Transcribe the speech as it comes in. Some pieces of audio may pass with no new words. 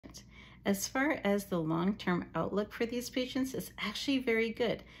As far as the long-term outlook for these patients, it's actually very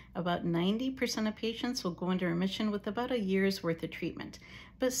good. About 90% of patients will go into remission with about a year's worth of treatment.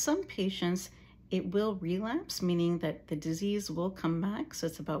 But some patients, it will relapse, meaning that the disease will come back. So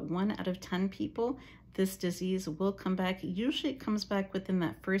it's about 1 out of 10 people. This disease will come back. Usually it comes back within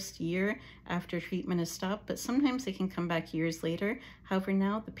that first year after treatment is stopped, but sometimes they can come back years later. However,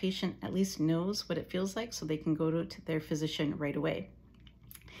 now the patient at least knows what it feels like, so they can go to their physician right away.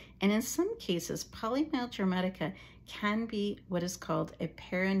 And in some cases, polymyalgia rheumatica can be what is called a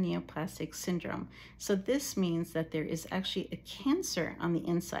paraneoplastic syndrome. So this means that there is actually a cancer on the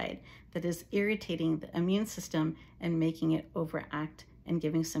inside that is irritating the immune system and making it overact and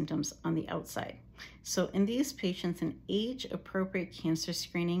giving symptoms on the outside. So in these patients, an age-appropriate cancer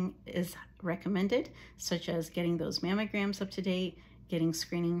screening is recommended, such as getting those mammograms up to date, getting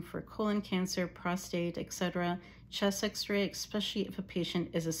screening for colon cancer, prostate, etc., chest x-ray, especially if a patient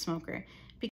is a smoker.